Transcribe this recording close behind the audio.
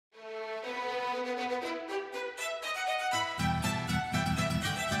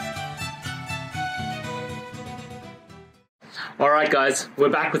Alright guys, we're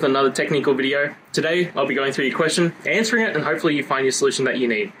back with another technical video. Today I'll be going through your question, answering it, and hopefully you find your solution that you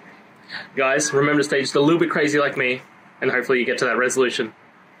need. Guys, remember to stay just a little bit crazy like me, and hopefully you get to that resolution.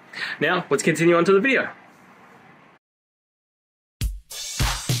 Now, let's continue on to the video.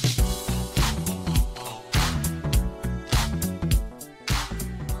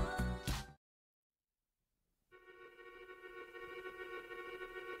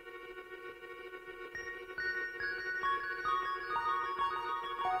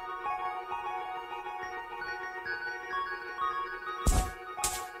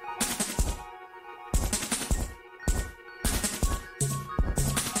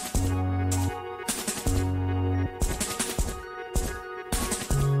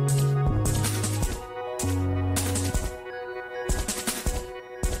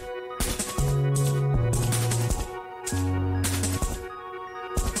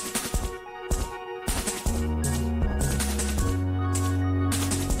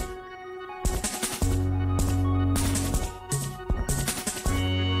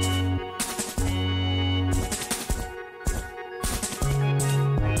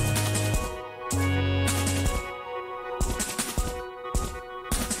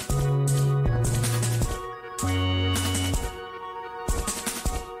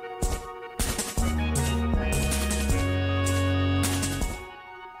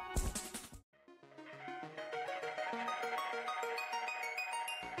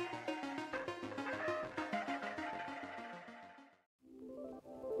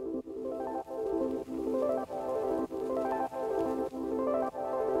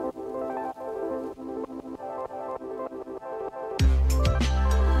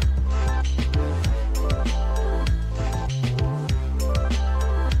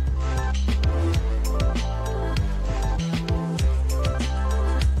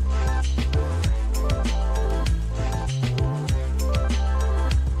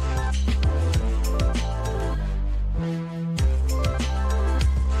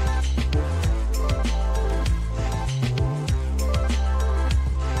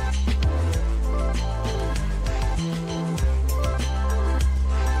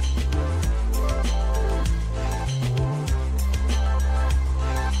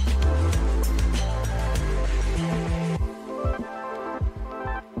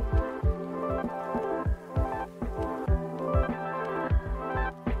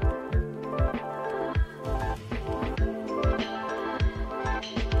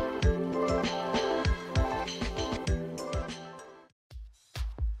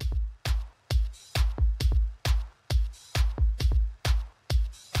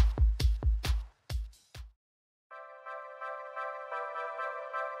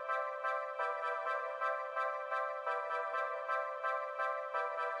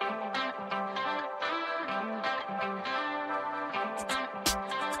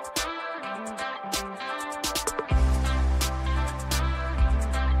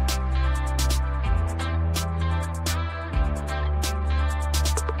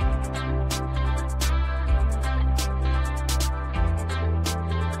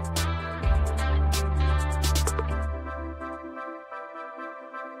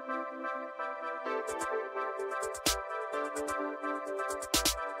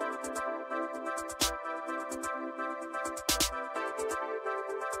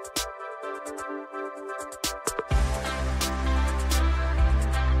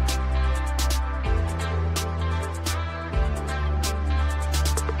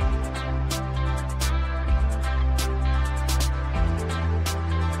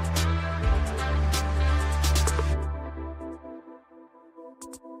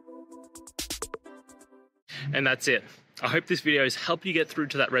 And that's it. I hope this video has helped you get through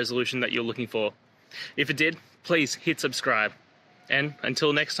to that resolution that you're looking for. If it did, please hit subscribe. And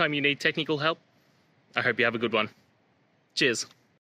until next time you need technical help, I hope you have a good one. Cheers.